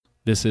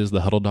This is the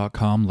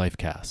Huddle.com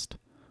Lifecast.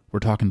 We're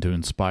talking to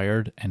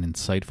inspired and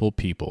insightful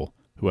people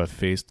who have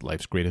faced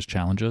life's greatest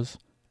challenges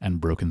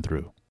and broken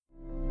through.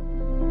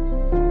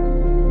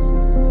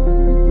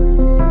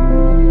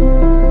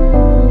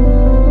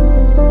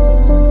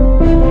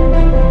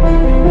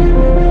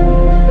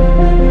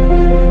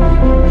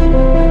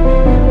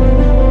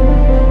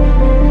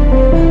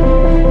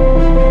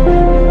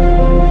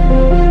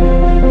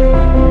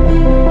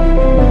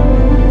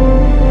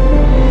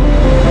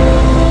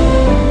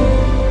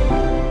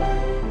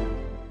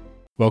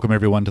 Welcome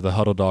everyone to the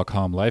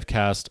Huddle.com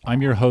Lifecast.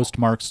 I'm your host,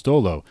 Mark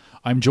Stolo.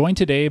 I'm joined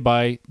today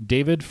by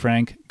David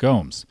Frank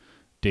Gomes.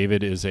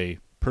 David is a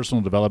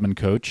personal development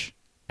coach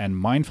and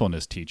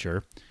mindfulness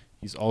teacher.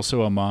 He's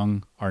also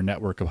among our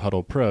network of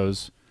Huddle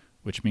Pros,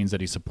 which means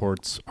that he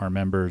supports our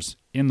members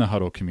in the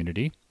Huddle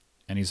community.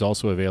 And he's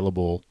also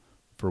available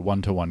for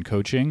one-to-one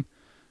coaching.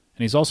 And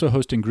he's also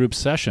hosting group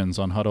sessions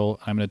on Huddle.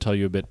 I'm going to tell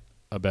you a bit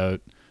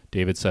about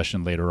David's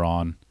session later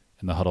on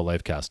in the Huddle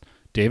Lifecast.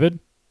 David,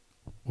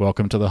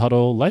 welcome to the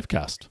Huddle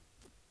Lifecast.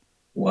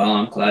 Well,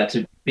 I'm glad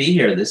to be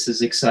here. This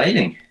is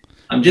exciting.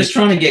 I'm just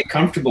trying to get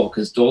comfortable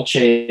because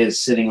Dolce is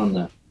sitting on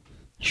the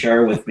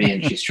chair with me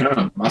and she's trying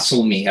to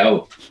muscle me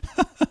out.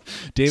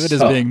 David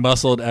is being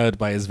muscled out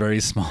by his very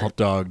small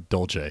dog,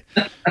 Dolce.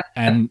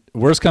 And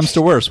worst comes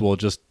to worst, we'll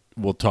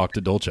talk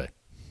to Dolce.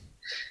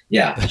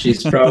 Yeah,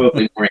 she's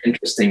probably more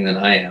interesting than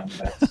I am.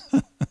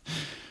 But...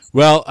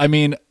 Well, I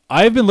mean,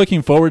 I've been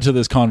looking forward to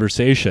this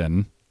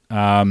conversation.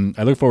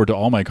 I look forward to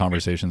all my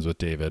conversations with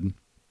David,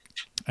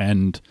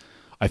 and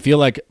I feel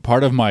like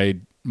part of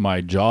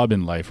my job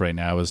in life right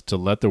now is to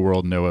let the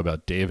world know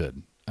about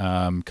David,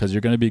 because you're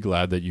going to be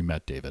glad that you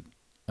met David.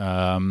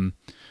 One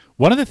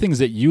of the things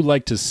that you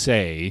like to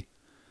say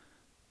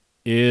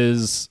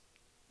is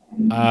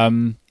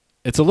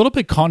it's a little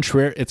bit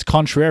contrary. It's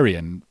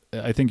contrarian.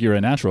 I think you're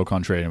a natural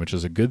contrarian, which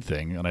is a good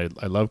thing, and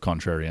I love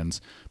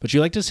contrarians. But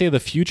you like to say the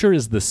future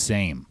is the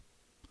same.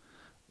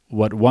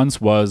 What once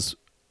was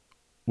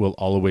will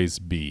always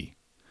be.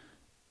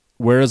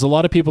 Whereas a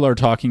lot of people are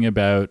talking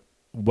about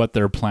what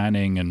they're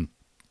planning and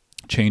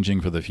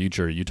changing for the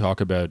future. You talk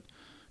about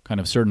kind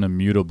of certain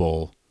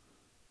immutable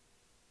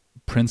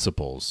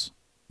principles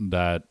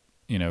that,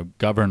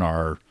 govern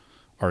our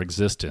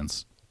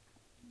existence.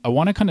 I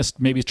want to kind of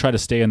maybe try to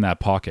stay in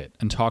that pocket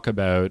and talk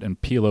about and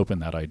peel open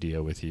that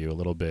idea with you a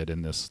little bit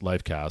in this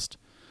Lifecast.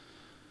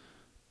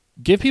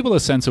 Give people a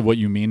sense of what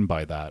you mean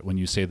by that when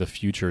you say the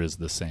future is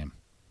the same.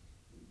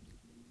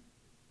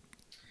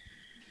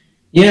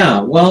 Yeah,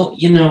 well,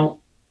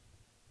 in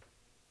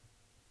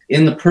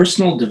the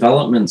personal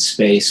development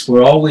space,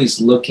 we're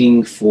always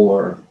looking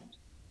for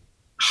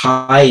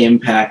high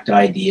impact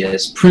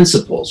ideas,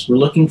 principles. We're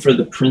looking for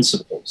the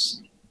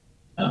principles,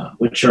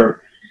 which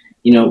are,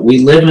 we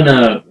live in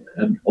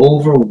an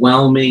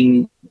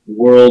overwhelming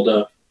world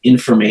of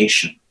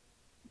information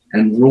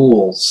and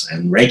rules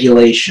and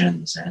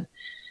regulations.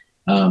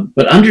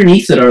 But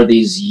underneath it are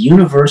these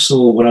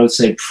universal, what I would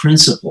say,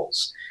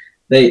 principles.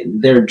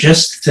 They're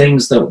just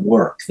things that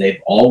work.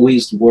 They've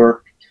always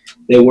worked.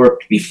 They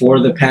worked before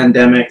the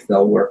pandemic.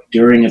 They'll work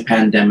during a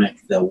pandemic.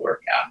 They'll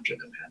work after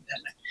the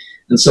pandemic.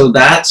 And so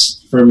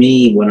that's, for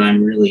me, what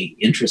I'm really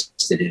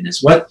interested in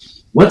is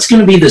what's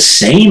going to be the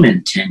same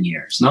in 10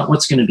 years, not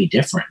what's going to be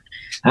different.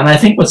 And I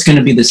think what's going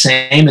to be the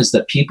same is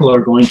that people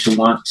are going to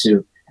want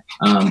to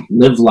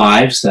live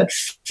lives that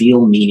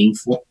feel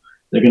meaningful.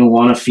 They're going to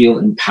want to feel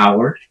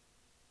empowered.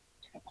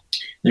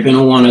 They're going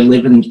to want to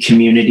live in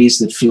communities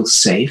that feel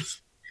safe.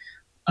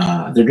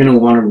 They're going to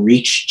want to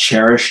reach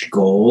cherished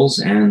goals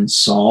and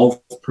solve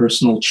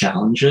personal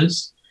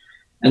challenges.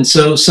 And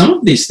so some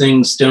of these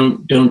things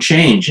don't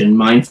change. And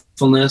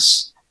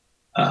mindfulness,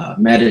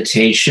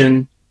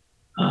 meditation,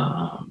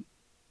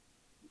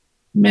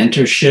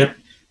 mentorship,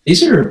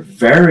 these are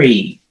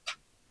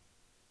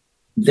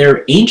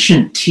they're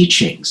ancient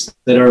teachings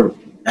that are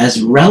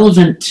as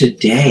relevant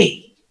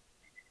today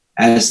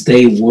as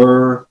they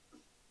were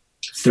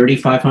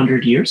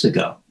 3,500 years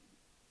ago.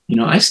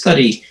 I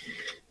study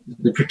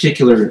the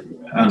particular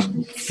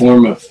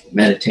form of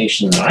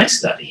meditation that I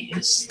study.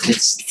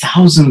 It's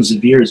thousands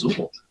of years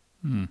old.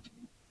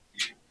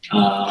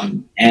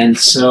 And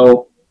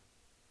so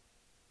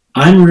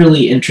I'm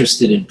really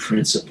interested in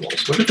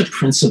principles. What are the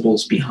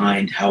principles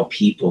behind how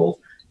people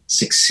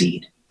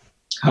succeed?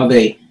 How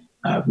they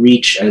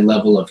reach a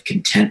level of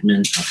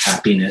contentment, of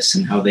happiness,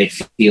 and how they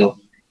feel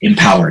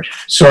empowered.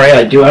 Sorry,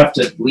 I do have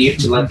to leave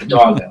to let the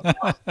dog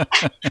out.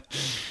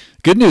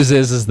 Good news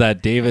is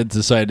that David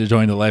decided to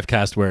join the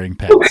Lifecast wearing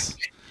pants.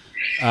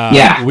 I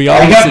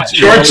got my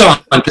shorts on.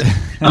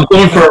 I'm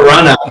going for a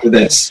run after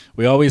this.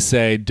 We always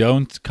say,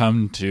 don't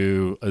come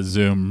to a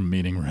Zoom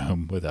meeting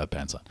room without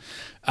pants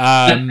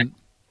on.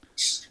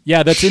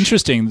 Yeah, that's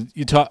interesting.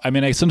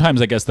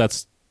 I guess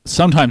that's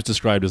sometimes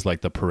described as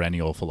like the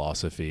perennial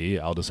philosophy.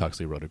 Aldous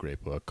Huxley wrote a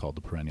great book called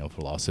The Perennial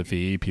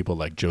Philosophy. People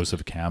like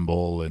Joseph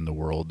Campbell in the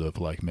world of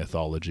like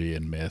mythology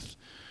and myth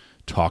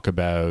talk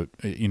about,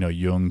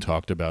 Jung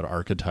talked about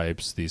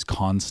archetypes, these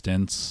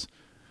constants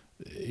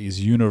these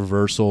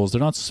universals.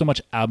 They're not so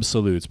much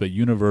absolutes, but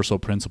universal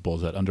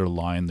principles that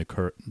underline the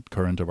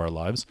current of our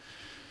lives.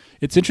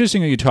 It's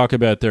interesting that you talk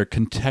about they're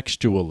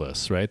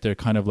contextualists, right? They're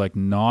kind of like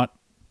not,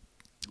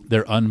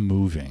 they're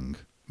unmoving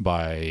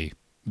by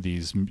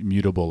these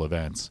mutable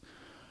events.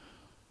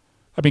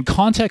 I mean,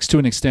 context to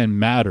an extent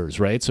matters,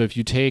 right? So if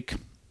you take,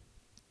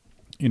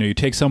 you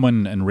take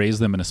someone and raise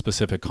them in a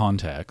specific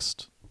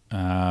context,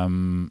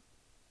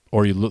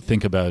 or you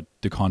think about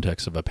the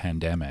context of a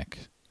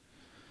pandemic.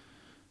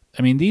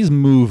 I mean, these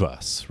move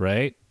us,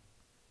 right?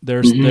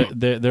 They're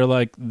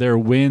like, they're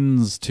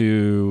wins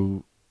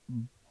to,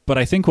 but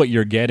I think what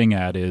you're getting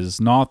at is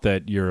not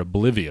that you're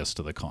oblivious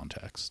to the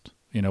context.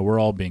 We're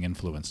all being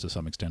influenced to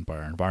some extent by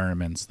our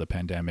environments. The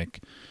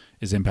pandemic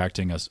is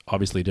impacting us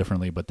obviously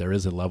differently, but there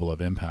is a level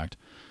of impact.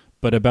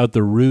 But about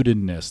the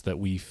rootedness that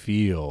we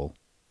feel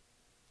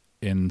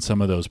in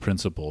some of those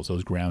principles,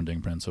 those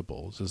grounding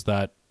principles, is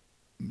that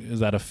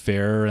a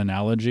fair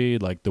analogy?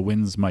 Like the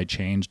winds might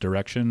change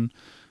direction,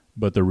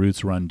 but the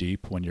roots run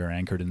deep when you're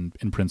anchored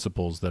in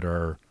principles that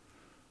are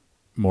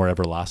more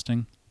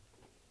everlasting?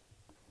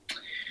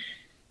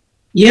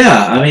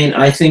 Yeah, I mean,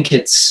 I think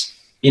it's,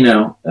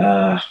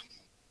 I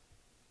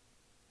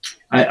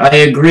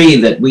agree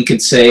that we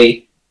could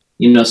say,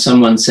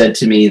 someone said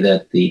to me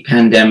that the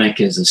pandemic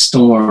is a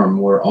storm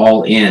we're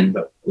all in,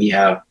 but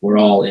we're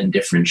all in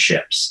different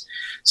ships.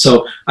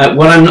 So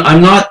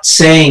I'm not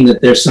saying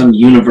that there's some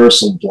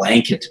universal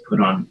blanket to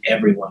put on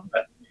everyone,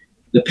 but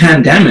the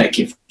pandemic,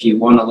 if you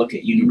want to look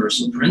at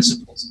universal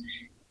principles,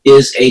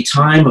 is a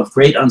time of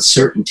great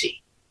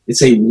uncertainty.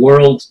 It's a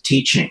world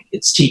teaching.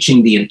 It's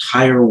teaching the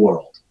entire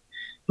world,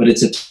 but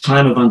it's a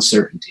time of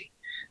uncertainty.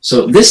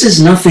 So this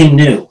is nothing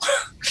new.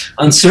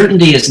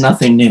 Uncertainty is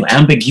nothing new.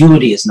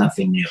 Ambiguity is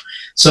nothing new.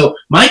 So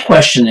my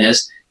question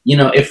is,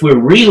 if we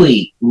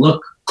really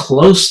look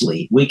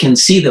closely, we can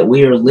see that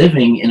we are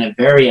living in a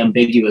very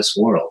ambiguous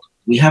world.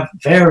 We have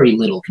very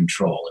little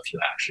control if you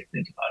actually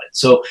think about it.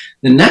 So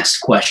the next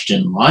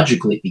question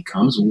logically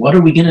becomes, what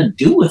are we going to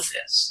do with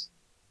this?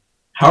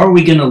 How are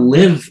we going to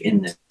live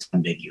in this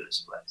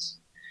ambiguous place?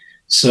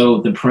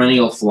 So the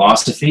perennial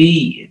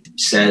philosophy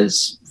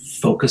says,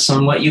 focus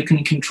on what you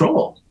can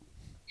control.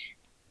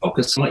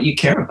 Focus on what you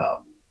care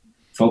about.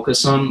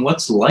 Focus on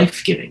what's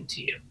life-giving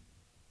to you.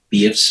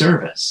 Be of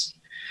service.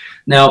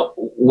 Now,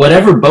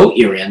 whatever boat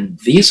you're in,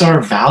 these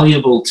are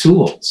valuable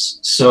tools.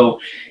 So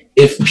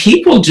if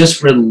people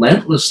just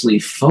relentlessly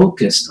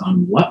focused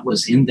on what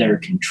was in their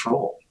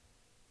control,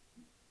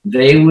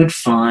 they would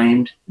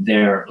find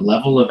their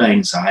level of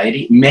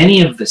anxiety,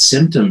 many of the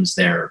symptoms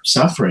they're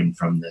suffering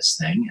from this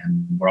thing,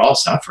 and we're all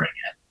suffering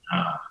it.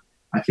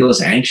 I feel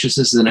as anxious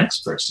as the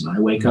next person. I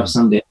wake up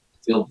some days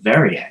and feel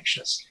very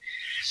anxious.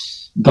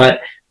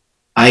 But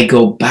I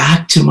go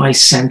back to my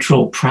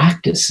central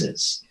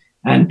practices.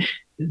 And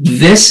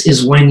this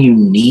is when you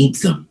need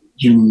them.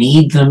 You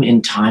need them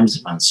in times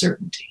of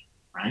uncertainty,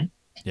 right?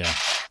 Yeah.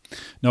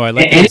 No, I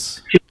like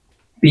this.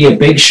 Be a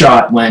big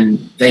shot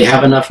when they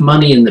have enough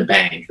money in the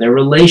bank. Their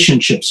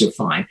relationships are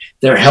fine.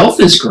 Their health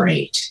is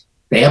great.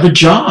 They have a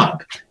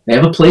job. They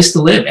have a place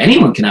to live.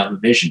 Anyone can have a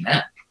vision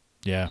then.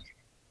 Yeah.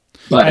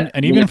 But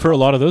and even for a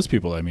lot of those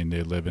people, I mean,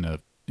 they live in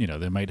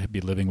they might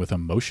be living with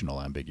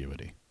emotional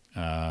ambiguity,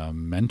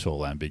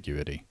 mental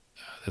ambiguity.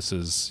 This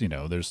is,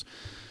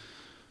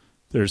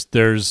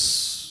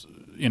 there's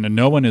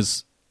no one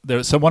is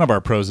there. So one of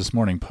our pros this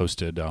morning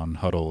posted on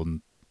Huddle,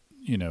 and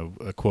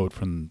a quote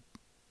from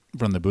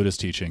the Buddhist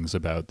teachings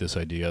about this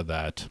idea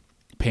that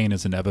pain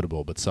is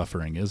inevitable, but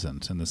suffering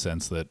isn't, in the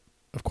sense that,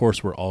 of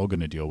course, we're all going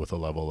to deal with a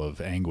level of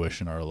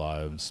anguish in our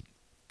lives.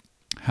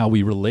 How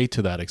we relate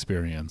to that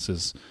experience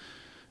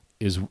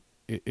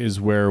is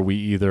where we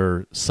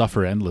either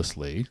suffer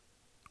endlessly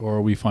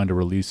or we find a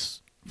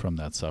release from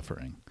that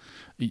suffering.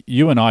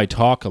 You and I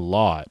talk a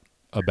lot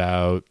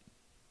about,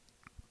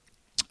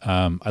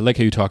 I like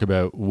how you talk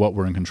about what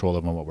we're in control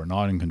of and what we're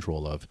not in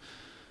control of.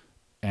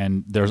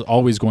 And there's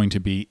always going to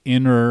be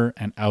inner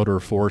and outer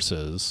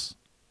forces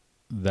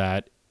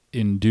that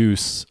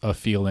induce a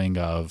feeling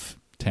of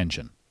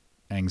tension,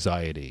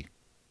 anxiety,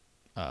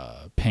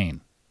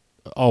 pain.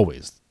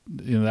 Always.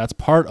 That's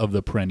part of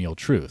the perennial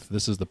truth.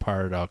 This is the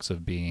paradox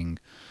of being,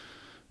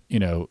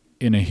 in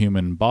a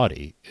human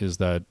body, is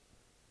that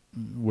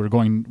we're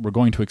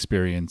going to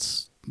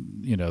experience,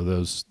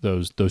 those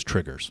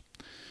triggers.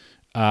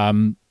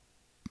 But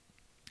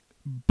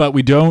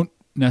we don't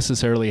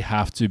necessarily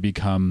have to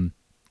become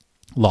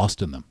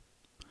lost in them.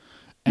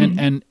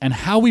 And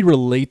how we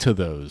relate to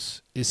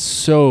those is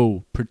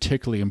so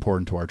particularly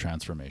important to our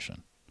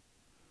transformation.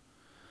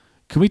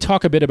 Can we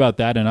talk a bit about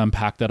that and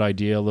unpack that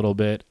idea a little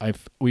bit?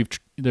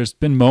 There's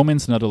been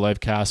moments in other live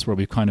casts where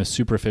we've kind of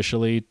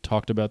superficially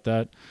talked about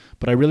that,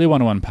 but I really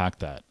want to unpack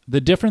that. The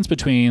difference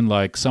between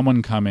like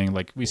someone coming,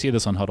 like we see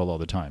this on Huddle all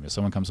the time. If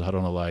someone comes to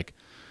Huddle and they're like,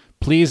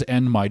 please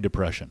end my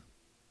depression.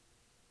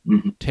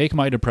 Take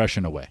my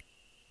depression away.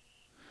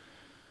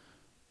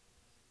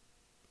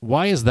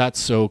 Why is that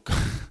so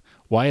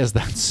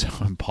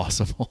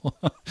impossible?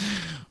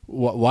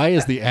 Why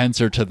is the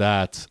answer to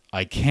that,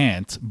 I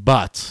can't,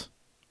 but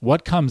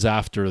what comes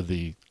after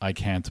the I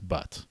can't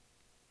but,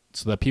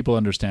 so that people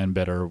understand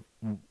better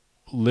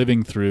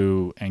living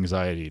through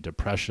anxiety,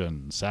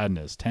 depression,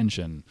 sadness,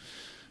 tension,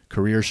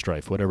 career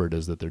strife, whatever it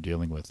is that they're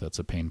dealing with that's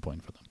a pain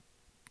point for them.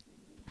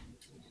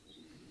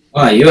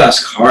 Wow, you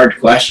ask hard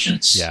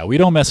questions. Yeah, we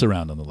don't mess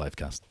around on the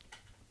Lifecast.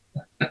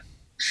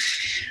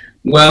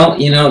 Well,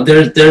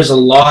 there's a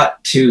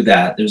lot to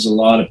that. There's a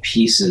lot of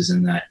pieces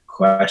in that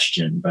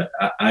question, but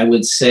I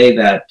would say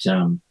that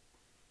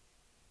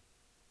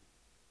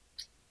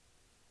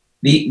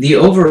the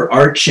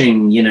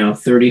overarching,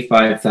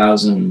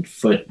 35,000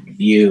 foot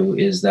view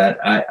is that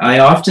I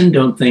often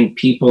don't think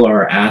people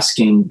are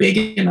asking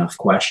big enough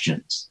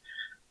questions.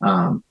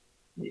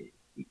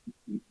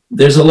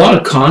 There's a lot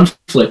of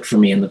conflict for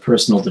me in the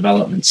personal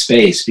development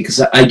space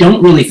because I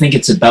don't really think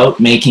it's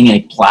about making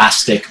a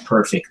plastic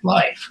perfect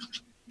life,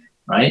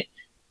 right?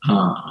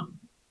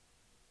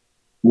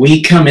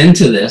 We come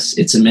into this,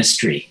 it's a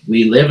mystery.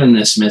 We live in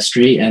this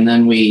mystery, and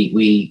then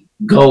we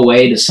go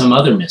away to some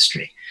other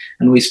mystery.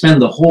 And we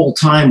spend the whole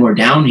time we're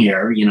down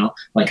here,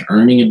 like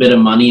earning a bit of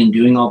money and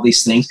doing all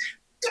these things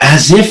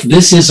as if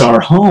this is our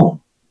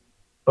home.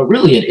 But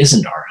really, it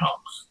isn't our home.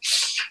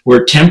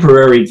 We're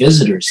temporary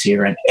visitors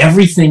here, and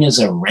everything is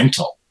a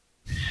rental.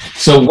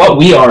 So what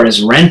we are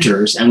is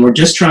renters, and we're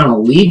just trying to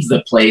leave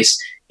the place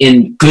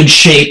in good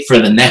shape for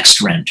the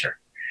next renter.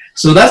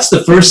 So that's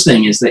the first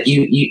thing, is that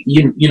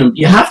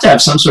you have to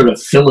have some sort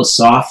of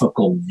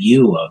philosophical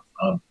view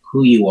of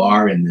who you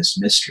are in this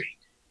mystery.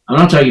 I'm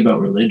not talking about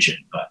religion,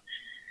 but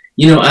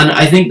and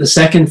I think the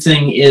second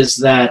thing is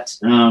that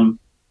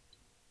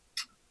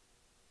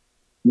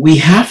we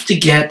have to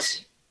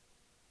get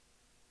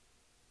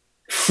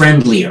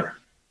friendlier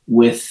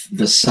with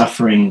the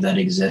suffering that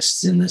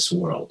exists in this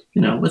world,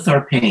 with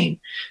our pain.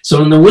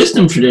 So in the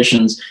wisdom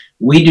traditions,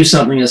 we do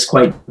something that's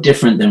quite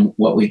different than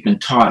what we've been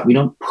taught. We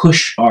don't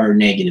push our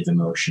negative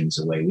emotions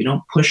away. We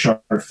don't push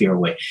our fear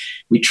away.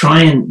 We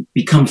try and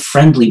become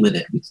friendly with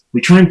it.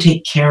 We try and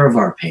take care of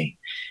our pain.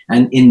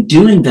 And in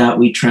doing that,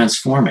 we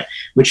transform it,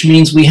 which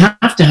means we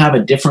have to have a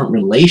different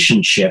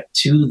relationship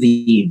to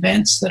the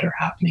events that are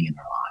happening in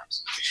our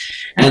lives.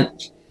 And,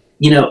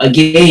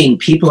 again,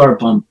 people are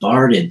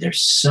bombarded.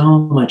 There's so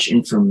much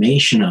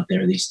information out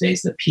there these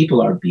days that people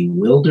are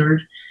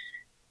bewildered,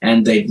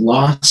 and they've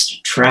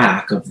lost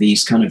track of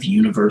these kind of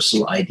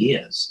universal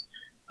ideas.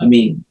 I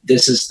mean,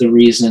 this is the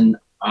reason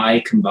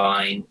I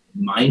combine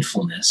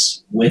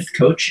mindfulness with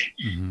coaching.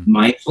 Mm-hmm.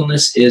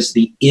 Mindfulness is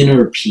the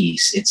inner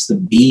peace. It's the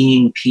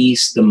being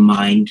peace, the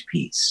mind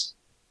peace.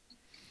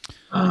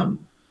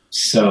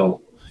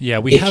 So yeah,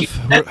 we have.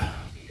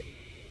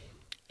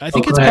 I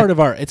think it's part of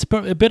our. It's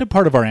a bit of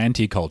part of our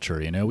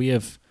anti-culture. We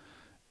have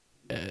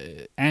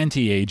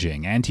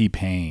anti-aging,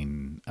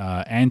 anti-pain,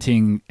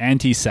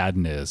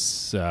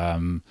 anti-sadness.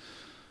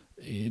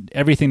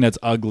 Everything that's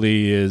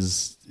ugly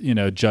is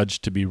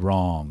judged to be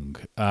wrong.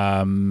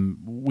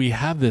 We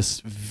have this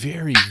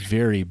very,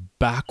 very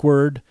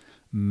backward,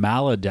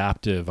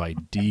 maladaptive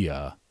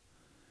idea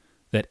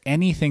that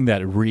anything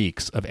that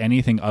reeks of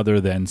anything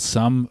other than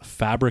some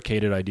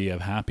fabricated idea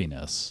of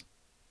happiness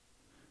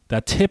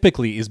that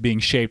typically is being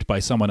shaped by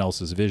someone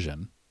else's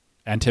vision,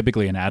 and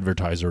typically an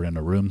advertiser in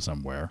a room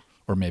somewhere,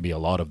 or maybe a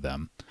lot of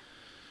them,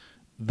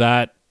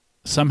 that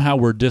somehow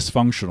we're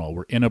dysfunctional,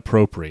 we're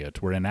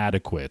inappropriate, we're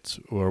inadequate,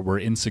 or we're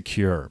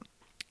insecure.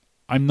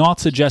 I'm not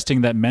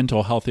suggesting that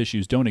mental health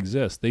issues don't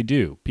exist. They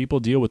do. People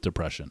deal with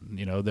depression.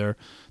 There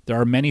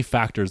are many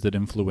factors that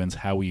influence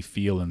how we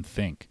feel and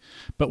think.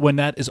 But when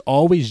that is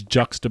always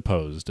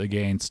juxtaposed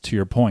against, to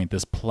your point,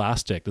 this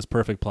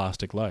perfect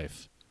plastic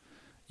life,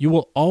 you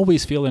will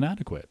always feel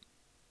inadequate.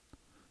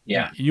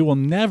 Yeah. You will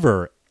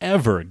never,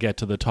 ever get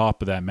to the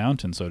top of that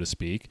mountain, so to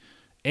speak,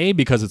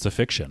 because it's a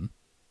fiction.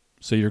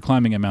 So you're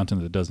climbing a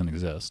mountain that doesn't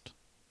exist.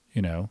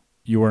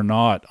 You are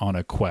not on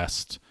a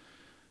quest.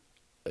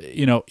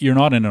 You're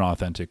not in an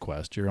authentic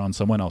quest. You're on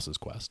someone else's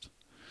quest.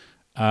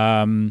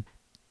 And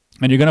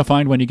you're going to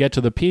find when you get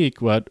to the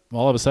peak,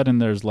 all of a sudden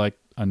there's like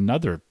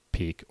another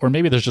peak, or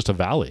maybe there's just a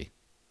valley.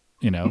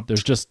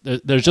 There's just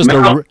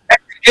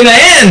in the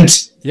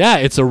end. Yeah,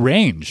 it's a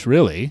range,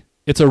 really.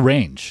 It's a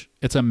range.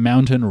 It's a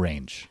mountain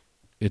range.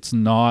 It's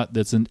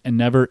a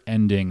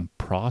never-ending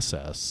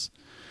process.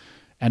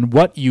 And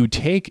what you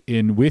take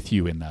in with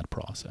you in that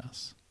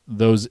process,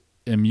 those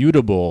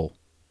immutable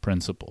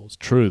principles,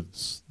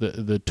 truths,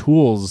 the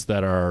tools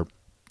that are,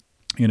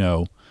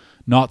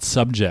 not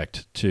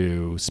subject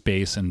to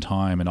space and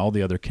time and all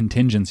the other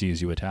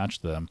contingencies you attach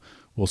to them,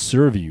 will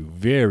serve you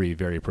very,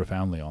 very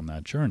profoundly on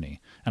that journey.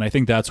 And I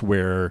think that's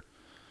where,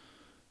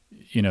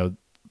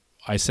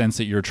 I sense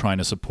that you're trying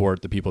to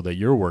support the people that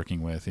you're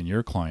working with in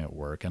your client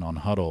work and on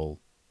Huddle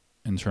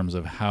in terms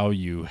of how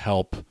you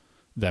help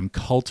them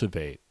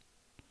cultivate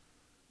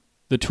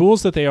the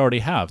tools that they already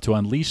have, to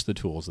unleash the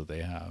tools that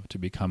they have, to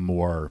become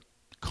more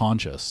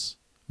conscious,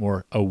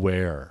 more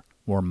aware,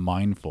 more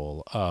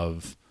mindful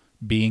of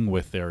being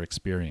with their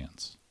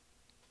experience.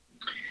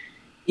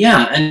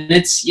 Yeah, and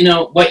it's,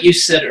 what you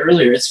said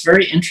earlier, it's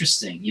very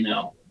interesting,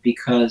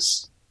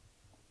 because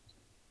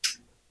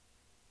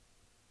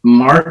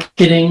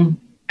marketing,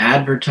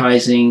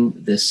 advertising,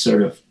 this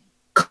sort of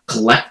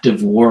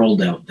collective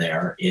world out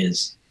there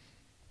is,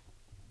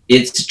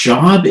 its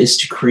job is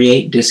to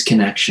create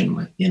disconnection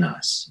within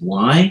us.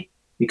 Why?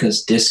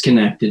 Because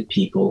disconnected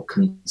people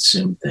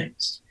consume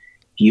things.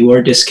 If you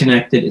are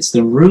disconnected, it's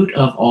the root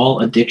of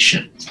all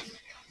addiction.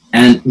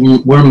 And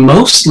we're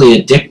mostly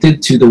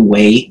addicted to the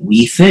way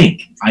we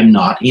think. I'm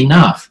not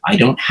enough. I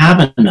don't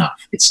have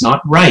enough. It's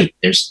not right.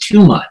 There's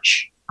too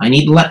much. I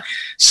need less.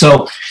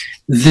 So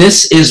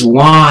this is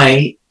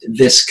why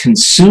this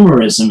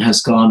consumerism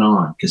has gone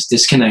on, because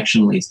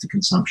disconnection leads to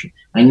consumption.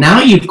 And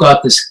now you've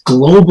got this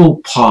global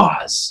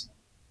pause.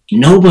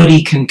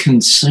 Nobody can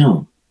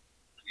consume.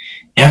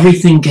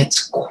 Everything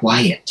gets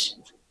quiet.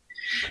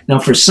 Now,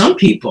 for some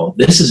people,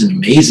 this is an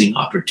amazing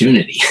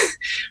opportunity.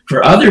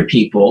 For other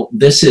people,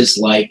 this is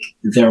like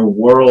their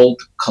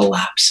world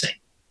collapsing.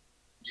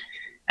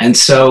 And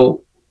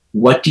so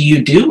what do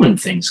you do when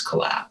things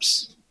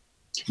collapse?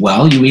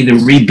 Well, you either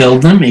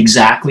rebuild them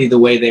exactly the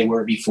way they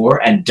were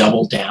before and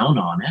double down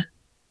on it,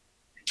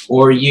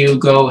 or you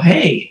go,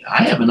 hey,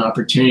 I have an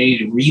opportunity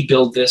to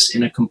rebuild this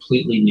in a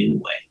completely new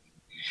way.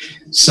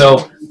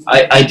 So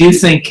I do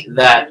think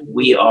that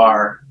we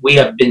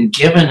have been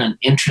given an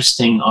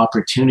interesting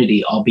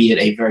opportunity, albeit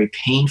a very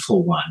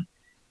painful one,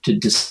 to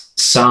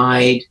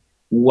decide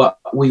what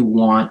we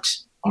want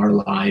our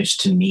lives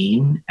to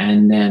mean,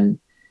 and then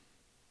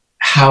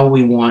how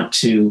we want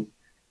to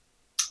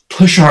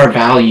push our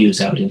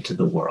values out into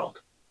the world.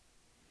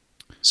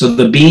 So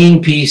the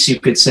being piece, you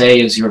could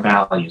say, is your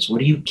values. What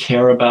do you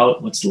care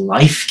about? What's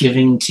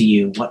life-giving to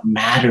you? What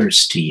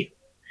matters to you?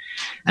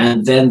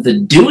 And then the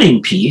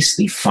doing piece,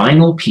 the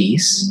final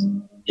piece,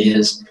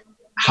 is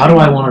how do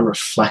I want to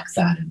reflect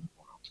that in the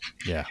world?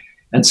 Yeah.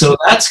 And so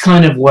that's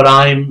kind of what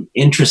I'm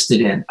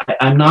interested in.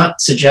 I'm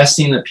not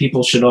suggesting that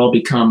people should all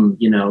become,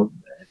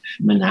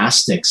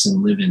 monastics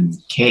and live in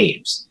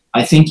caves.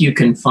 I think you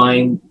can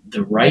find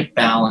the right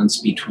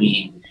balance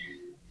between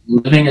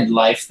living a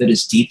life that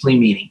is deeply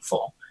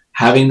meaningful,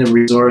 having the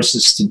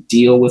resources to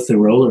deal with the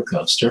roller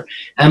coaster,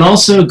 and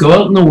also go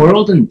out in the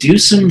world and do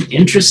some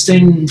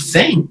interesting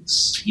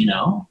things.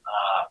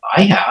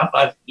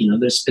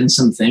 There's been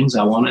some things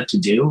I wanted to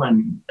do,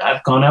 and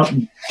I've gone out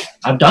and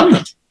I've done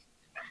them.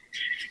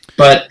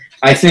 But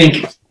I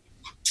think,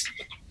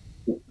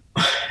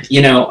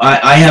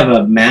 I have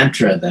a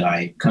mantra that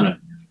I kind of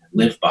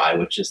live by,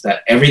 which is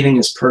that everything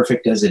is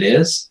perfect as it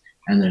is,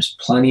 and there's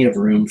plenty of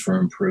room for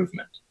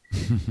improvement.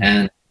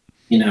 And,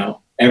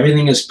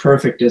 everything is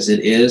perfect as it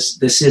is.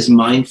 This is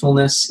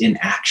mindfulness in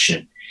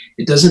action.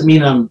 It doesn't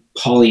mean I'm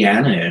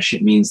Pollyanna-ish.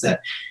 It means that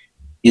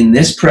in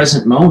this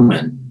present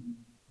moment,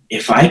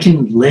 if I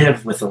can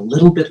live with a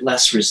little bit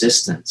less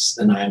resistance,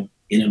 then I'm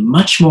in a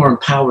much more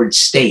empowered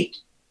state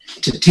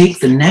to take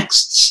the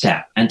next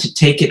step and to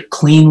take it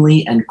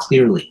cleanly and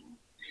clearly.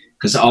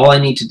 Because all I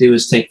need to do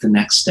is take the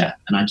next step,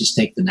 and I just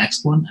take the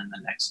next one and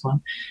the next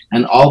one.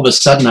 And all of a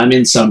sudden I'm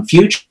in some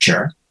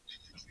future,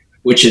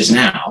 which is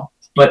now,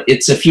 but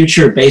it's a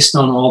future based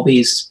on all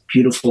these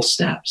beautiful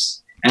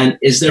steps. And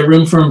is there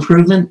room for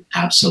improvement?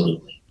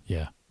 Absolutely.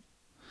 Yeah.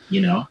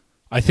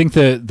 I think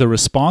the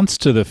response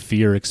to the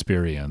fear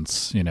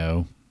experience,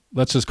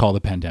 let's just call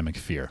the pandemic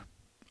fear.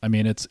 I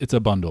mean, it's a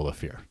bundle of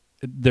fear.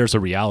 There's a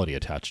reality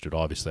attached to it,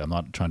 obviously. I'm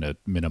not trying to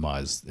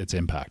minimize its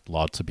impact.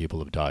 Lots of people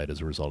have died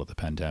as a result of the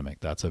pandemic.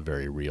 That's a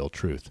very real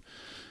truth.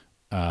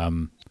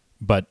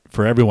 But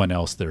for everyone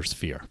else, there's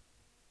fear.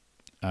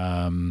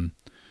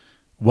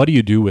 What do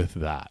you do with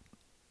that?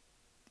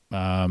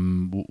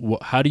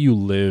 How do you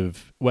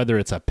live, whether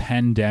it's a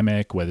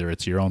pandemic, whether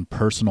it's your own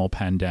personal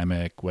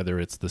pandemic, whether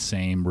it's the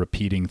same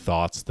repeating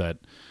thoughts that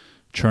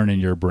churn in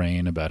your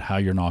brain about how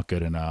you're not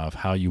good enough,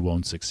 how you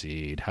won't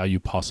succeed, how you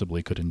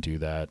possibly couldn't do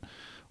that.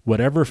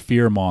 Whatever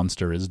fear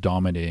monster is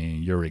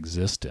dominating your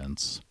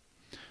existence,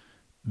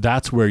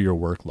 that's where your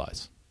work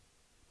lies.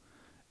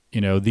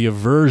 The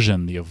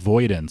aversion, the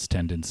avoidance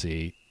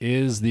tendency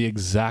is the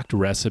exact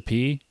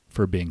recipe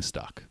for being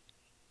stuck.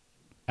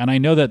 And I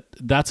know that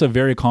that's a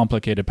very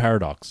complicated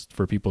paradox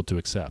for people to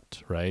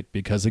accept, right?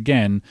 Because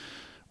again,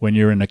 when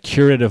you're in a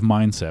curative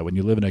mindset, when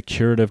you live in a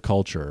curative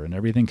culture and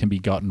everything can be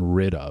gotten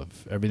rid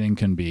of, everything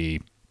can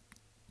be,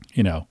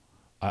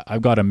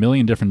 I've got a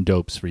million different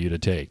dopes for you to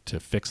take to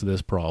fix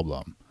this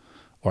problem,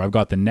 or I've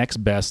got the next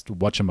best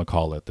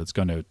whatchamacallit that's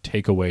going to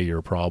take away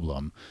your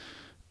problem.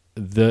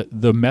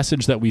 The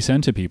message that we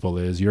send to people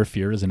is your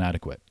fear is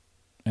inadequate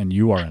and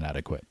you are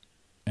inadequate.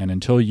 And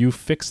until you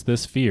fix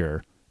this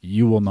fear,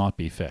 you will not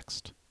be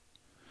fixed.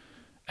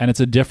 And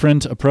it's a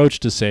different approach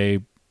to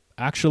say,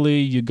 actually,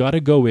 you got to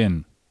go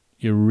in.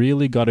 You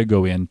really got to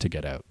go in to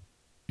get out.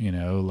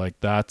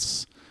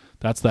 That's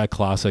that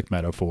classic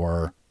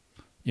metaphor,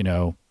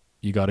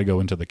 you got to go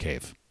into the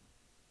cave.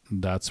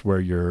 That's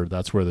where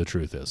the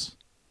truth is.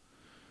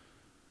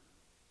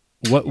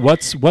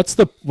 What's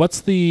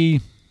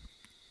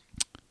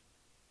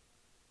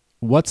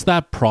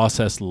that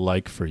process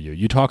like for you?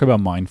 You talk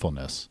about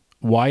mindfulness.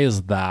 Why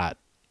is that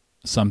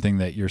something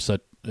that you're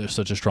such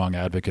a strong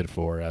advocate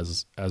for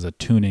as a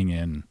tuning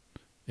in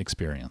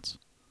experience?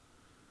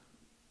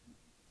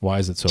 Why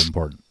is it so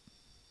important?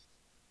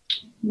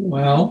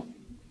 Well,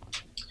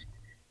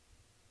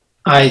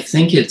 I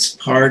think it's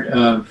part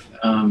of,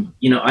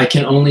 I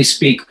can only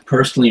speak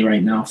personally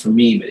right now for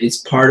me, but it's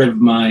part of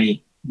my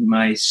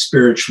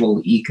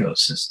spiritual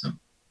ecosystem.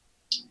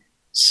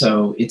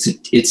 So it's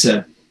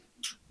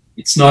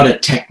not a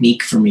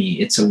technique for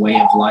me. It's a way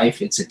of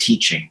life. It's a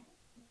teaching.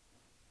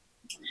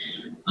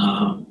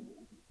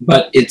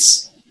 But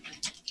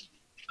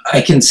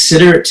I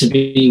consider it to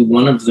be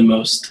one of the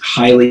most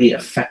highly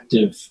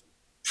effective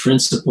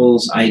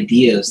principles,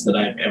 ideas that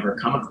I've ever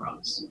come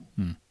across.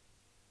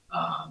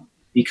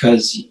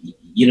 Because,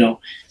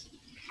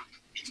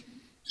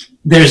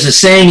 there's a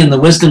saying in the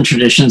wisdom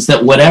traditions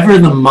that whatever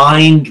the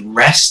mind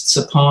rests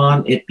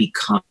upon, it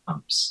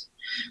becomes.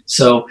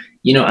 So,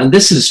 and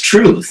this is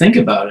true. Think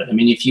about it. I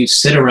mean, if you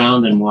sit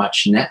around and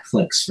watch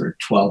Netflix for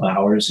 12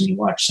 hours and you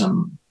watch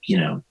some,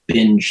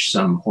 binge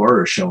some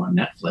horror show on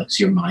Netflix,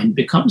 your mind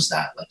becomes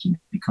that. Like, you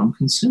become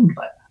consumed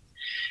by that.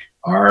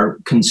 Our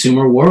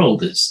consumer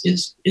world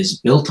is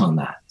built on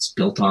that. It's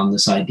built on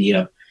this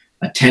idea of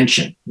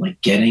attention, like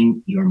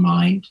getting your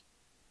mind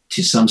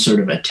to some sort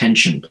of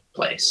attention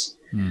place.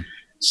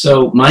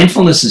 So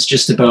mindfulness is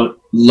just about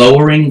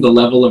lowering the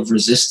level of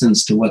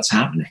resistance to what's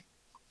happening.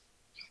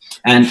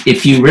 And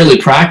if you really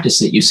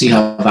practice it, you see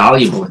how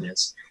valuable it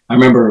is. I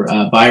remember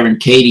Byron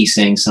Katie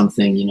saying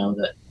something,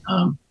 that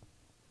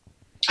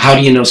how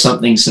do you know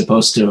something's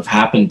supposed to have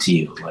happened to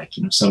you? Like,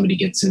 somebody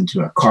gets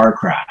into a car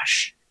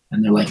crash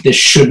and they're like, this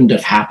shouldn't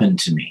have happened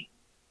to me.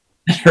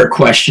 And her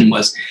question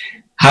was,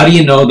 how do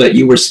you know that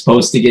you were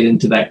supposed to get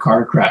into that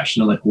car crash?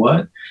 And they're like,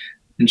 what?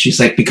 And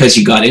she's like, because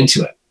you got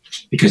into it,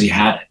 because you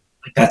had it.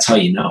 Like, that's how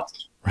you know.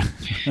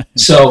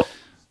 So,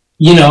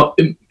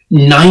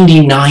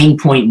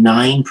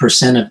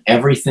 99.9% of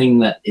everything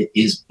that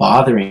is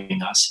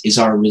bothering us is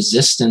our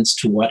resistance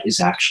to what is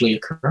actually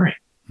occurring.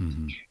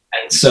 And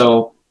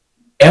so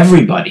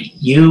everybody,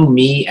 you,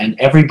 me, and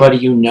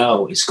everybody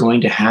is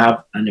going to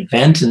have an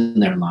event in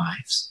their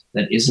lives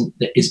that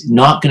is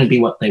not going to be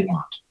what they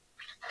want.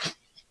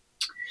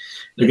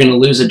 They're going to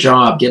lose a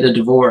job, get a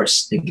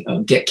divorce,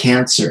 get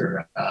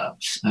cancer,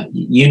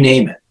 you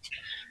name it.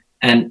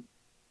 And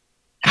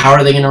how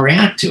are they going to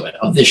react to it?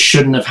 Oh, this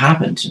shouldn't have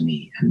happened to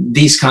me. And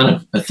these kind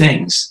of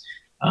things,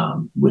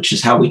 which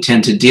is how we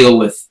tend to deal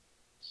with,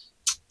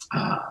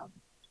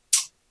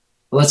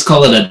 let's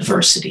call it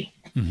adversity.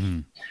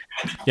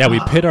 Yeah,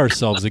 we pit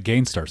ourselves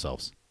against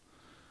ourselves.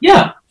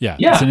 Yeah.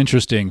 It's an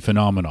interesting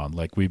phenomenon.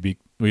 Like we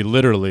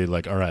literally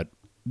like, all right,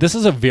 this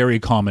is a very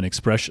common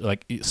expression,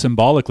 like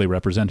symbolically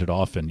represented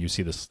often. You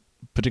see this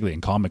particularly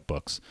in comic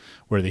books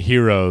where the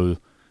hero,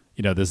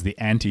 there's the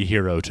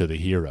anti-hero to the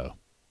hero,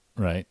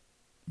 right?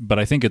 But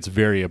I think it's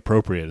very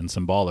appropriate and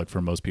symbolic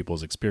for most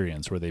people's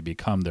experience where they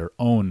become their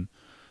own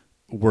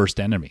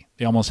worst enemy.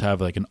 They almost have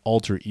like an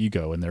alter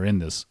ego and they're in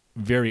this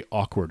very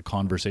awkward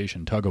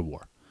conversation, tug of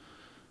war.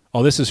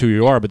 Oh, this is who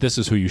you are, but this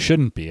is who you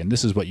shouldn't be, and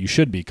this is what you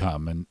should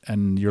become,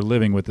 and you're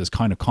living with this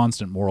kind of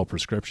constant moral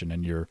prescription,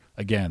 and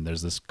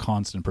there's this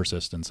constant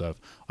persistence of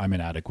I'm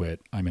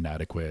inadequate,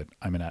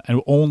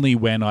 and only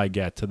when I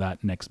get to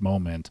that next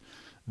moment,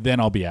 then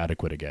I'll be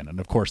adequate again. And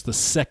of course, the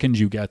second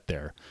you get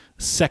there,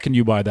 the second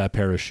you buy that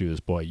pair of shoes,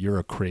 boy, you're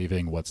a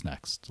craving what's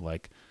next.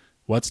 Like,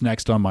 what's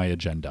next on my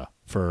agenda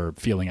for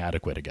feeling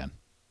adequate again?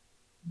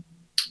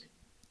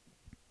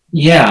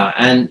 Yeah,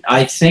 and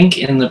I think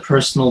in the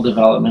personal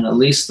development, at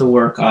least the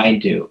work I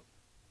do,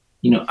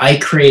 I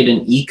create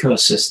an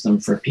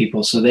ecosystem for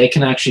people so they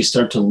can actually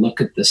start to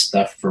look at this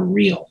stuff for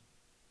real.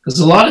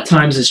 Because a lot of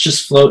times it's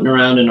just floating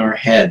around in our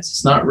heads.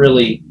 It's not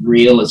really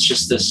real. It's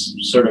just this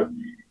sort of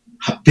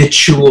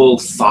habitual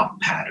thought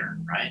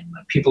pattern, right?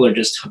 Like, people are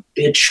just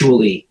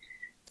habitually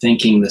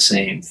thinking the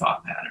same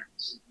thought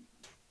patterns.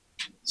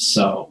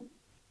 So,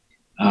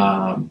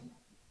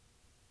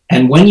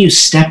 and when you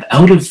step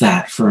out of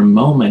that for a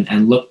moment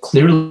and look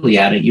clearly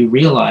at it, you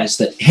realize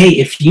that, hey,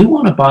 if you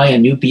want to buy a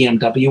new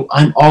BMW,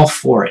 I'm all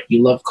for it.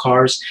 You love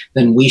cars,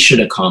 then we should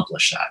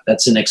accomplish that.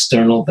 That's an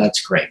external,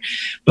 that's great.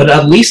 But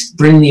at least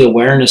bring the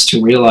awareness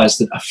to realize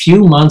that a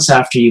few months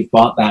after you've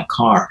bought that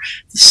car,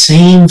 the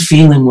same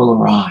feeling will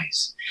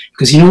arise.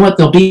 Because you know what?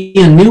 There'll be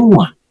a new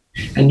one,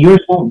 and yours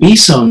won't be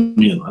so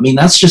new. I mean,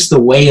 that's just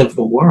the way of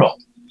the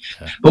world.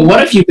 But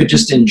what if you could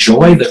just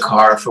enjoy the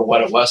car for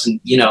what it was? And,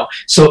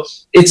 so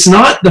it's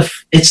not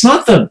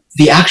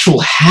the actual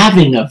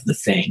having of the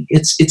thing.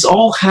 It's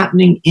all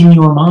happening in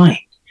your mind.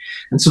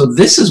 And so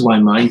this is why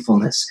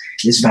mindfulness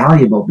is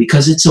valuable,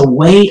 because it's a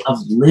way of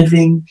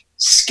living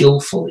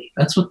skillfully.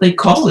 That's what they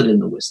call it in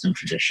the wisdom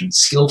tradition,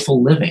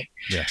 skillful living.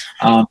 Yeah.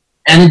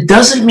 And it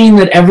doesn't mean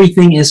that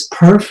everything is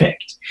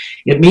perfect.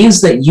 It means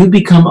that you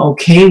become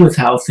okay with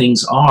how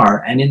things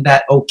are. And in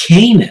that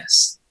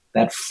okayness,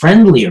 that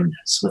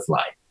friendliness with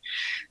life,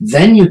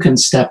 then you can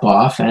step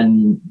off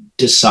and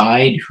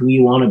decide who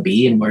you want to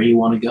be and where you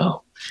want to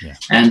go. Yeah.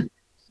 And,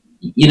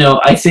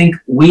 I think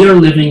we are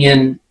living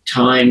in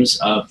times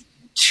of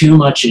too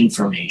much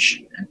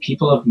information, and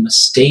people have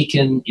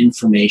mistaken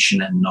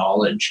information and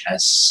knowledge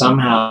as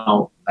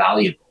somehow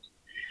valuable.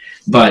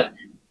 But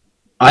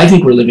I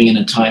think we're living in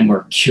a time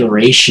where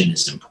curation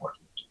is important.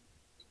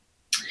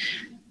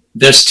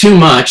 There's too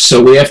much,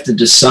 so we have to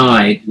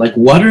decide, like,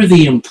 what are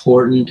the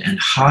important and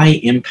high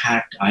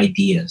impact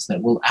ideas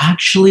that will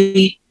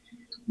actually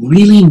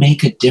really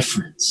make a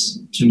difference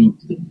to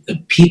the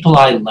people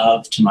I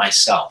love, to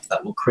myself,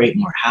 that will create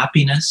more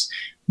happiness,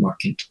 more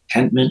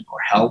contentment, or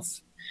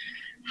health.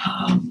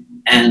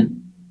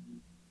 And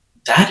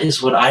that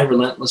is what I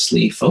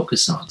relentlessly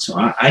focus on. So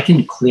I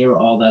can clear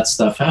all that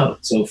stuff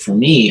out. So for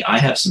me, I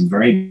have some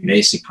very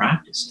basic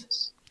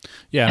practices.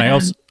 Yeah,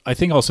 and I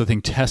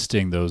think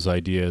testing those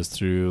ideas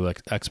through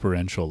like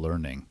experiential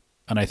learning.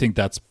 And I think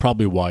that's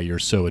probably why you're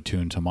so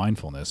attuned to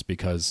mindfulness,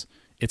 because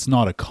it's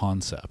not a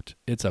concept,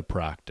 it's a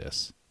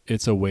practice.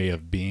 It's a way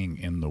of being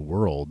in the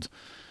world.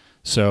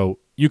 So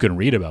you can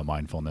read about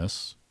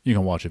mindfulness, you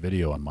can watch a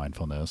video on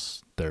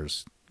mindfulness.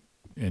 There's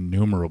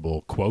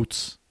innumerable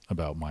quotes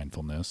about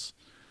mindfulness,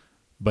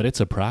 but it's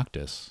a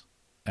practice,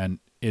 and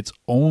it's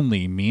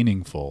only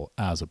meaningful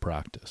as a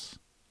practice.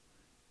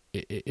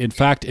 In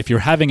fact, if you're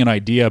having an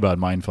idea about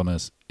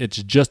mindfulness,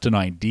 it's just an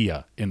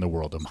idea in the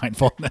world of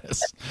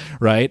mindfulness,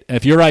 right?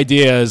 If your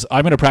idea is,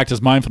 I'm going to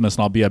practice mindfulness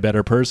and I'll be a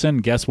better person,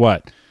 guess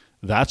what?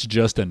 That's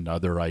just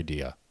another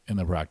idea in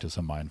the practice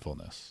of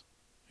mindfulness.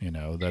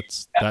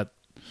 That.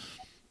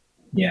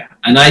 Yeah.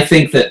 And I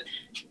think that,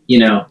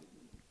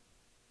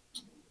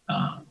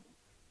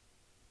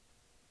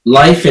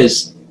 life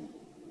is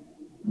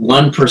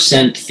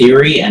 1%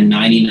 theory and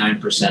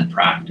 99%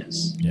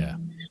 practice. Yeah.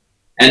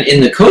 And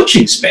in the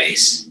coaching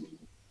space,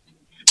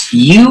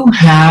 you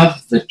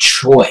have the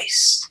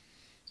choice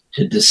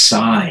to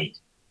decide,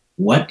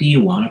 what do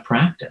you want to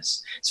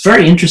practice? It's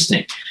very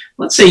interesting.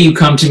 Let's say you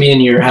come to me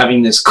and you're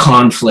having this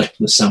conflict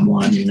with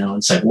someone,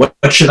 it's like, what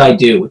should I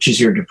do? Which is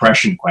your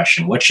depression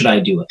question. What should I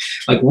do?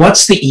 Like,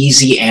 what's the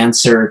easy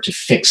answer to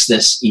fix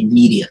this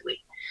immediately?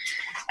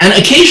 And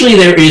occasionally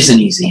there is an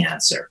easy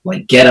answer,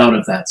 like get out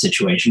of that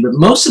situation. But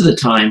most of the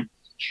time,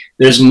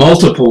 there's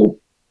multiple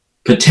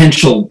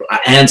potential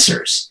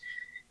answers.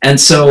 And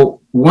so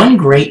one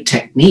great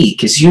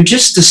technique is you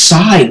just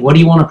decide, what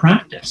do you want to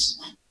practice?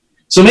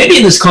 So maybe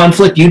in this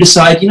conflict, you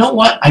decide, you know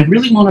what, I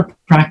really want to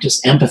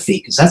practice empathy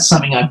because that's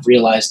something I've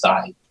realized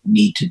I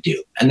need to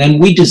do. And then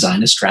we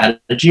design a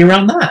strategy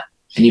around that.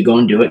 And you go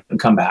and do it and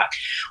come back.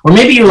 Or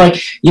maybe you're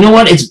like, you know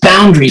what, it's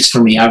boundaries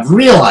for me. I've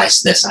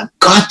realized this. I've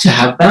got to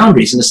have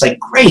boundaries. And it's like,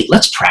 great,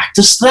 let's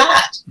practice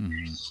that.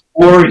 Mm-hmm.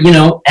 Or,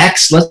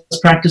 X, let's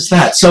practice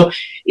that. So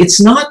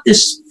it's not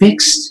this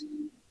fixed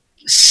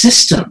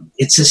system.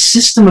 It's a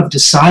system of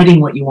deciding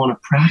what you want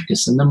to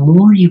practice. And the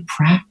more you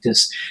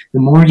practice,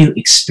 the more you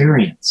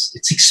experience.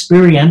 It's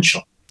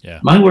experiential. Yeah.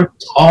 My work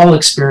is all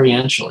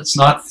experiential. It's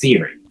not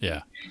theory.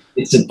 Yeah.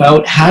 It's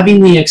about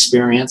having the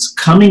experience,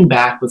 coming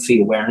back with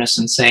the awareness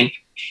and saying,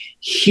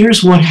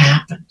 here's what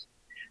happened.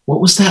 What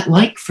was that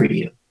like for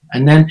you?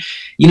 And then,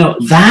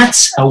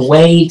 that's a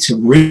way to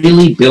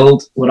really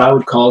build what I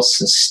would call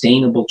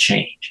sustainable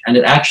change. And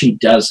it actually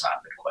does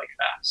happen quite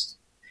fast.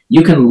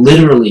 You can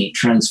literally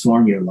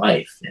transform your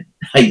life in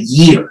a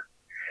year,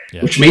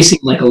 which may seem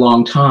like a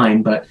long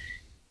time, but,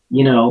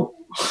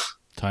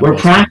 we're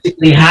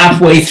practically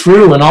halfway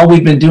through and all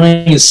we've been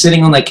doing is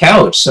sitting on the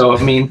couch. So,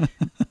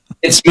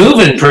 it's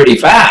moving pretty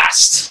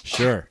fast.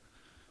 Sure.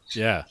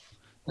 Yeah.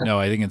 No,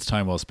 I think it's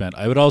time well spent.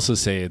 I would also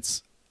say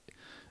it's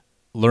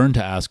learn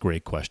to ask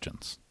great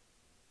questions.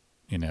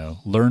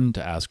 Learn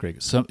to ask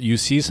great. You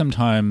see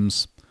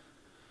sometimes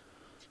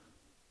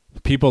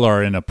people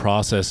are in a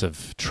process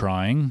of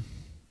trying.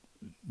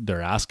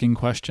 They're asking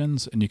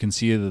questions, and you can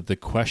see that the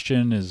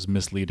question is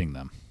misleading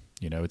them.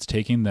 It's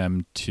taking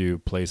them to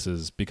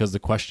places because the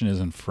question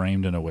isn't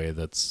framed in a way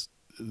that's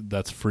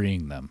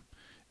freeing them.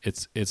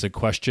 It's a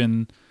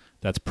question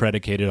that's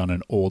predicated on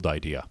an old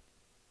idea,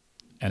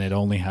 and it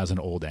only has an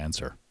old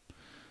answer.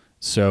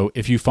 So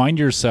if you find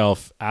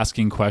yourself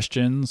asking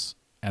questions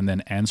and then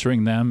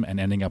answering them and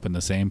ending up in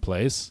the same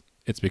place,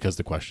 it's because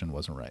the question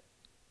wasn't right.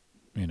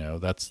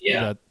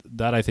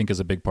 That I think is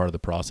a big part of the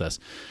process.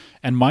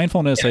 And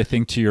mindfulness, I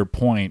think, to your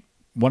point,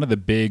 one of the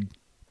big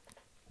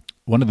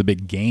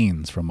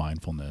gains from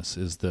mindfulness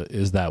is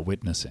that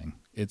witnessing.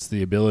 It's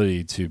the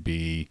ability to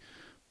be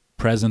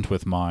present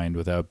with mind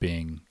without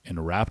being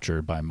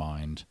enraptured by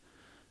mind.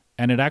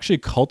 And it actually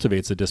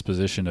cultivates a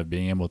disposition of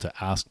being able to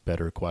ask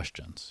better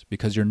questions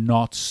because you're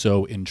not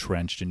so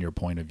entrenched in your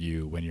point of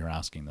view when you're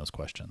asking those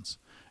questions.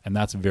 And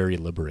that's very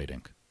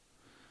liberating.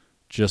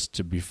 Just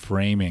to be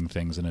framing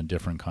things in a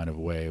different kind of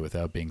way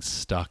without being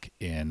stuck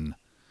in,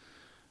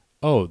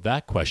 oh,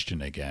 that question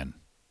again.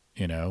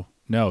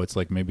 No, it's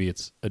like maybe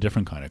it's a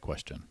different kind of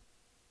question.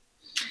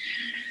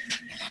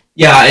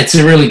 Yeah, it's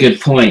a really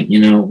good point.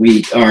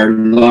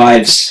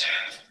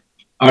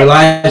 Our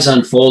lives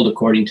unfold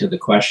according to the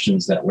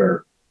questions that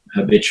we're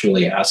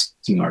habitually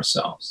asking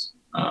ourselves.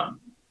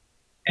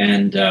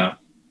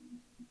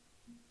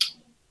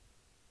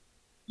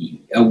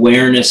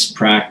 Awareness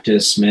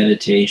practice,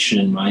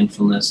 meditation,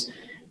 mindfulness,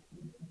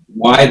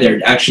 why they're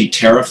actually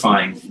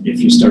terrifying if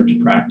you start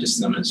to practice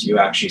them is you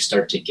actually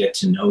start to get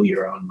to know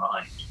your own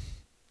mind.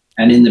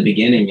 And in the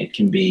beginning, it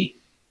can be,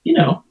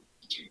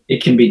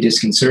 it can be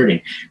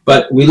disconcerting.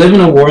 But we live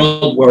in a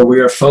world where we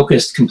are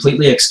focused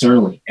completely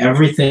externally.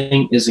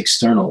 Everything is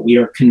external. We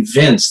are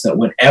convinced that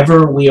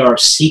whatever we are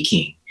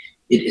seeking,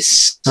 it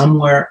is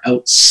somewhere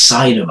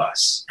outside of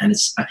us. And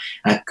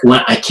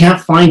I can't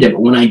find it,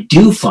 but when I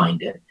do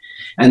find it,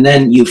 and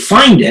then you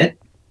find it,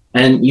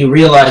 and you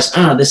realize,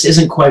 this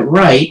isn't quite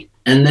right,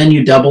 and then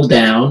you double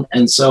down.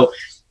 And so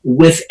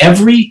with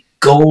every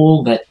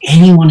goal that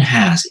anyone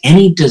has,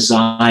 any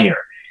desire,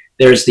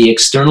 there's the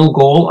external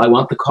goal, I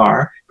want the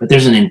car, but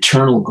there's an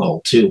internal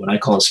goal too, what I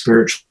call a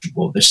spiritual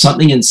goal. There's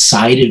something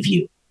inside of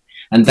you,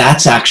 and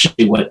that's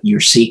actually what you're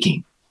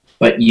seeking.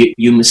 But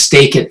you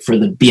mistake it for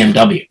the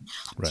BMW.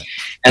 Right.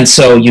 And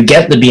so you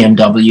get the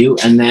BMW,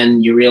 and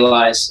then you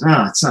realize,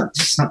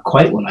 it's not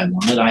quite what I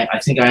wanted. I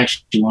think I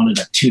actually wanted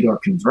a 2-door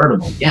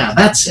convertible. Yeah,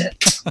 that's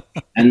it.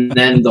 And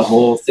then the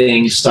whole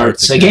thing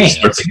starts again.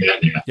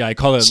 Yeah, I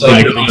call it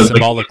living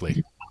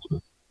symbolically.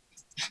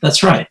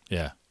 That's right.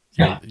 Yeah.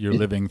 You're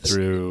living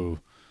through,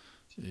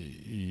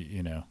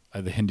 the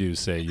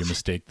Hindus say you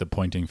mistake the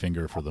pointing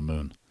finger for the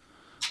moon.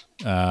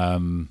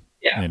 When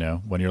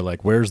you're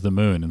like, where's the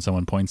moon? And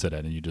someone points at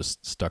it and you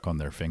just stuck on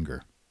their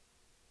finger.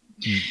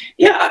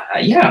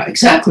 Yeah,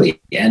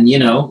 exactly. And,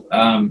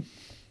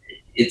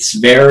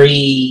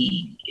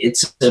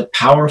 it's a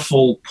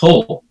powerful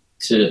pull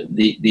to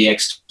the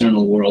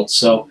external world.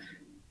 So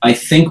I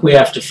think we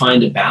have to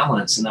find a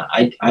balance. And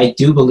I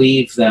do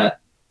believe that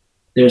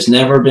there's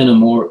never been a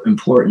more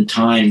important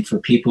time for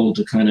people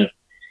to kind of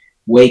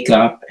wake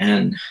up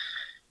and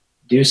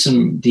do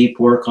some deep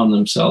work on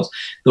themselves.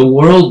 The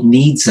world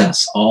needs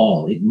us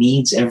all. It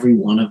needs every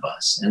one of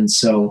us. And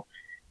so,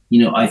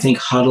 I think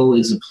Huddle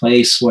is a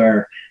place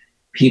where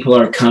people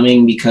are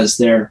coming because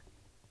they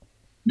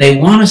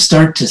want to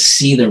start to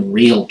see the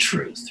real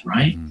truth,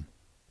 right? Mm-hmm.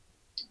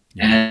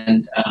 Yeah.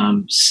 And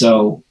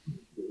so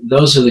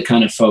those are the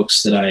kind of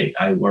folks that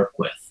I work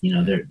with.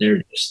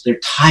 They're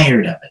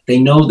tired of it. They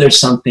know there's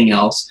something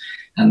else,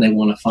 and they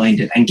want to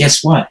find it. And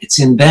guess what? It's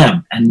in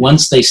them. And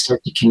once they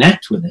start to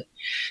connect with it,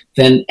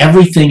 then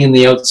everything in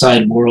the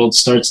outside world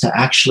starts to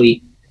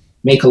actually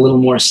make a little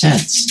more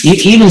sense.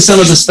 Even some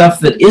of the stuff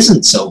that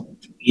isn't so,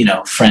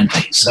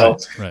 friendly. So,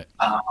 right.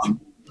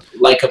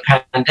 Like a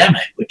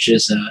pandemic, which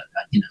is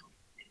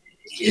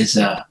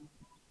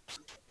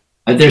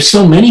there's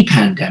so many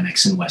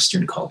pandemics in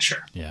Western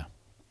culture. Yeah.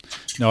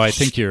 No, I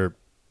think you're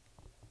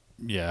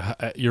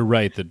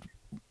right that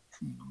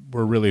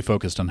we're really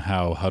focused on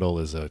how Huddle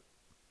is a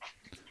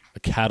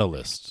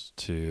catalyst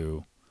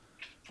to,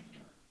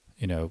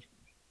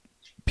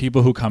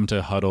 people who come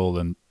to Huddle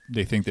and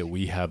they think that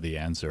we have the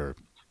answer.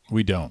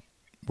 We don't.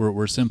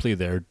 We're simply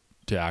there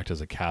to act as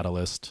a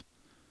catalyst,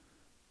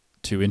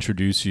 to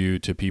introduce you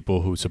to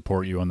people who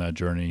support you on that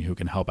journey, who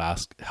can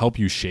help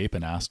you shape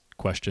and ask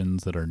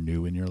questions that are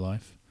new in your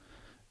life,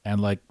 and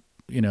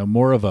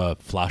more of a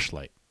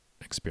flashlight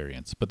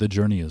experience. But the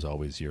journey is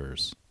always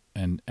yours,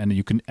 and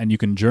you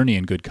can journey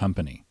in good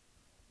company.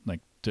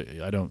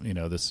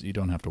 You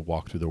don't have to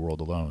walk through the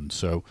world alone.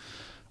 So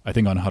I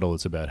think on Huddle,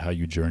 it's about how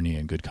you journey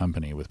in good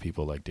company with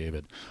people like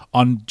David.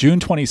 On June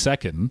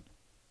 22nd,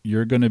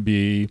 you're going to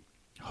be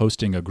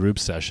hosting a group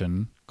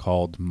session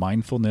called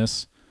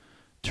Mindfulness,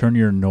 Turn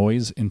Your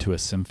Noise into a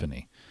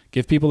Symphony.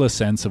 Give people a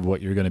sense of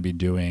what you're going to be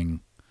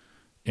doing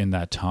in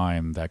that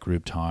time, that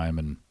group time.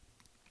 And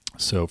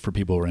so for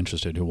people who are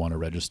interested, who want to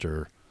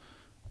register,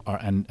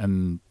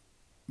 and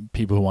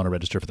people who want to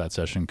register for that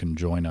session can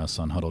join us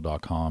on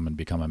huddle.com and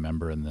become a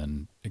member and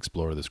then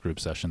explore this group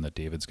session that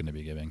David's going to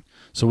be giving.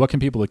 So what can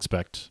people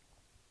expect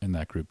in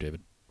that group,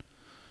 David?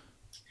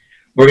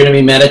 We're going to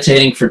be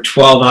meditating for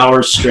 12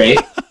 hours straight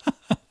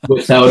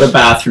without a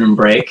bathroom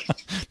break.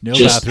 No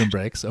bathroom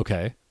breaks.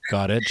 Okay.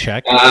 Got it.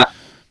 Check.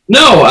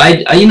 No,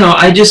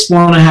 I just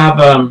want to have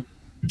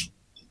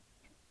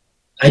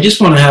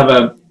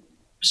a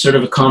sort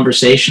of a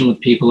conversation with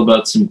people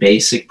about some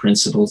basic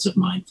principles of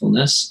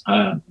mindfulness.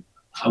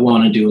 I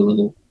want to do a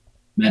little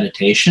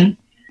meditation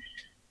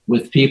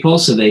with people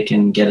so they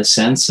can get a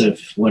sense of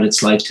what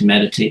it's like to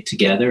meditate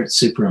together. It's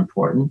super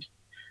important.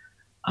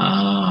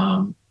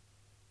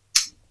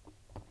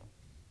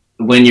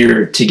 When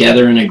you're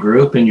together in a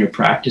group and you're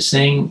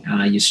practicing,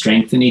 you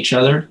strengthen each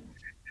other.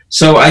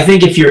 So I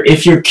think if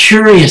you're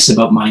curious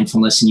about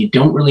mindfulness and you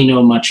don't really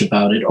know much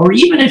about it, or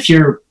even if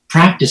you're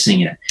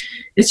practicing it,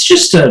 it's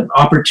just an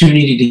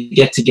opportunity to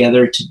get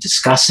together, to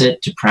discuss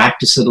it, to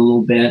practice it a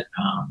little bit.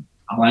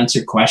 I'll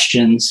answer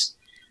questions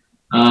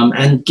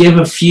and give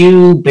a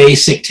few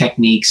basic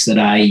techniques that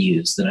I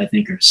use that I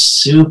think are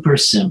super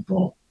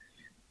simple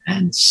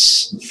and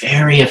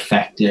very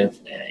effective,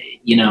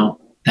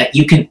 that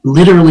you can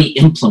literally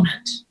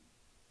implement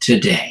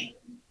today,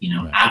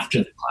 right. After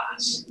the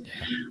class.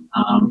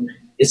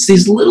 It's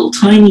these little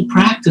tiny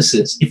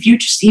practices. If you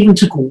just even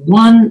took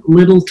one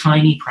little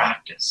tiny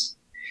practice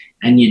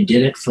and you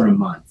did it for a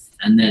month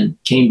and then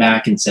came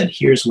back and said,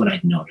 here's what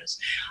I'd noticed,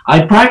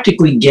 I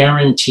practically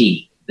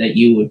guarantee that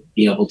you would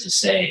be able to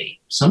say,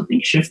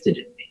 something shifted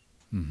in me.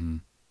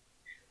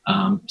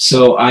 Mm-hmm.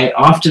 So I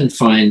often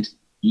find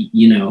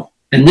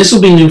and this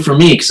will be new for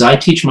me because I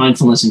teach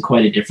mindfulness in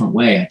quite a different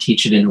way. I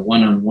teach it in a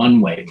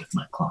one-on-one way with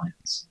my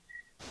clients.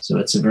 So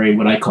it's a very,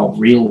 what I call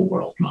real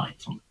world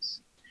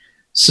mindfulness.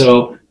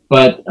 So,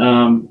 but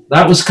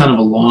that was kind of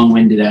a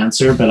long-winded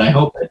answer, but I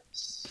hope it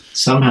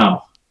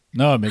somehow.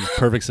 No, it makes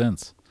perfect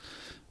sense.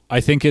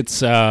 I think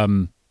it's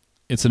an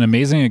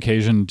amazing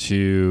occasion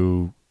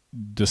to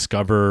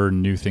discover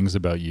new things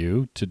about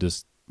you, to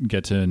just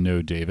get to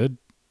know David.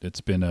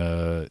 It's been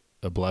a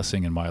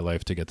blessing in my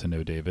life to get to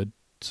know David.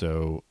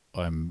 So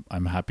I'm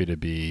happy to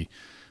be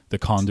the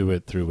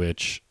conduit through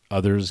which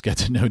others get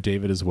to know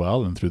David as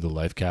well, and through the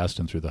Lifecast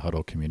and through the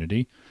Huddle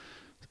community.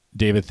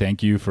 David,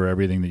 thank you for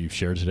everything that you've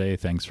shared today.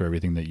 Thanks for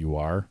everything that you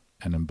are,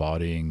 and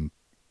embodying,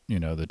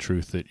 the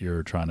truth that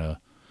you're trying to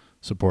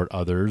support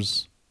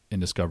others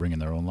in discovering in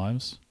their own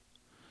lives.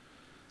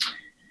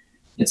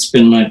 It's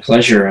been my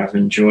pleasure. I've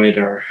enjoyed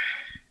our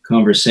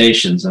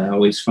conversations. I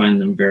always find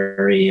them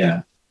very,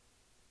 I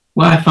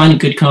find a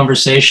good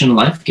conversation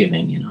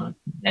life-giving, it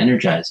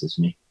energizes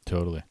me.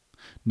 Totally.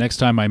 Next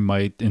time I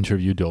might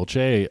interview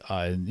Dolce,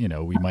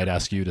 we might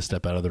ask you to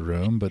step out of the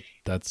room, but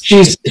that's...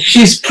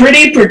 She's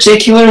pretty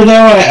particular though.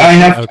 I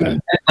have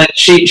to, like,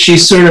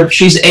 she's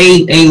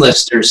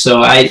A-lister.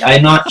 So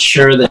I'm not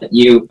sure that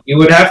you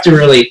would have to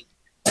really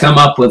come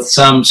up with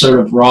some sort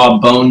of raw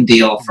bone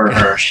deal for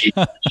her. She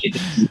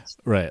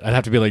Right. I'd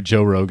have to be like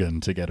Joe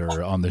Rogan to get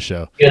her on the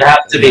show. You'd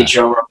have to be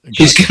Joe Rogan.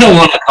 She's going to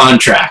want a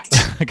contract.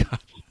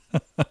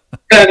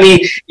 I mean,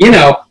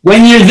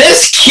 when you're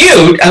this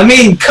cute,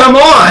 come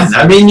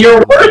on. You're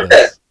worth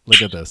it.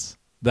 Look at this.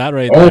 That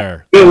right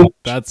there.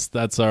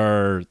 That's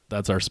our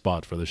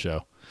spot for the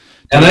show.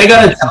 And I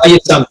got to tell you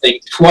something.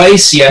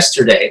 Twice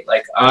yesterday,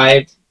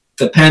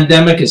 the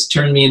pandemic has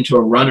turned me into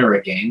a runner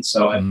again.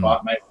 So I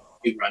bought my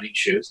new running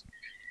shoes.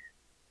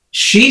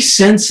 She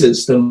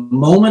senses the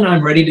moment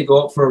I'm ready to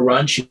go out for a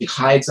run, she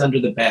hides under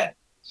the bed.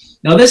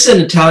 Now, this is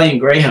an Italian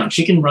Greyhound.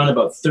 She can run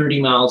about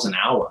 30 miles an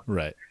hour.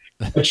 Right.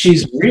 But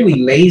she's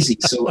really lazy.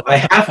 So I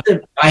have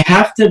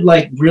to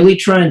really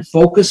try and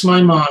focus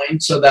my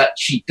mind so that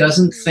she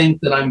doesn't think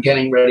that I'm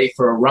getting ready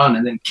for a run,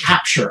 and then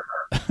capture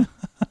her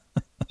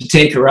to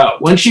take her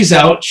out. When she's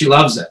out, she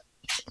loves it.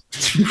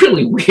 It's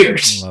really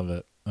weird. I love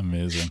it.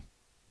 Amazing.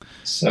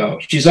 So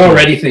she's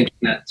already thinking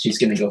that she's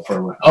going to go for a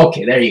run.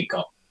 Okay, there you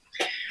go.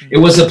 It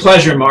was a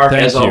pleasure, Mark,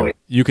 as always.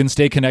 You can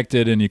stay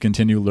connected and you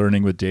continue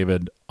learning with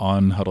David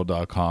on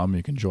Huddle.com.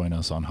 You can join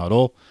us on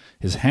Huddle.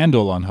 His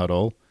handle on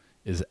Huddle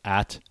is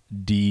 @DFG.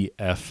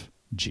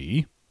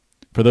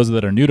 For those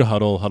that are new to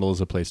Huddle, Huddle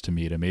is a place to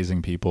meet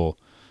amazing people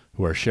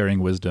who are sharing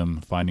wisdom,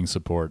 finding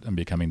support, and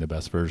becoming the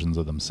best versions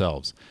of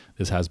themselves.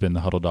 This has been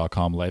the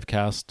Huddle.com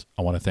Lifecast.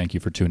 I want to thank you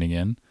for tuning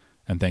in,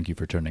 and thank you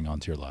for turning on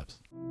to your lives.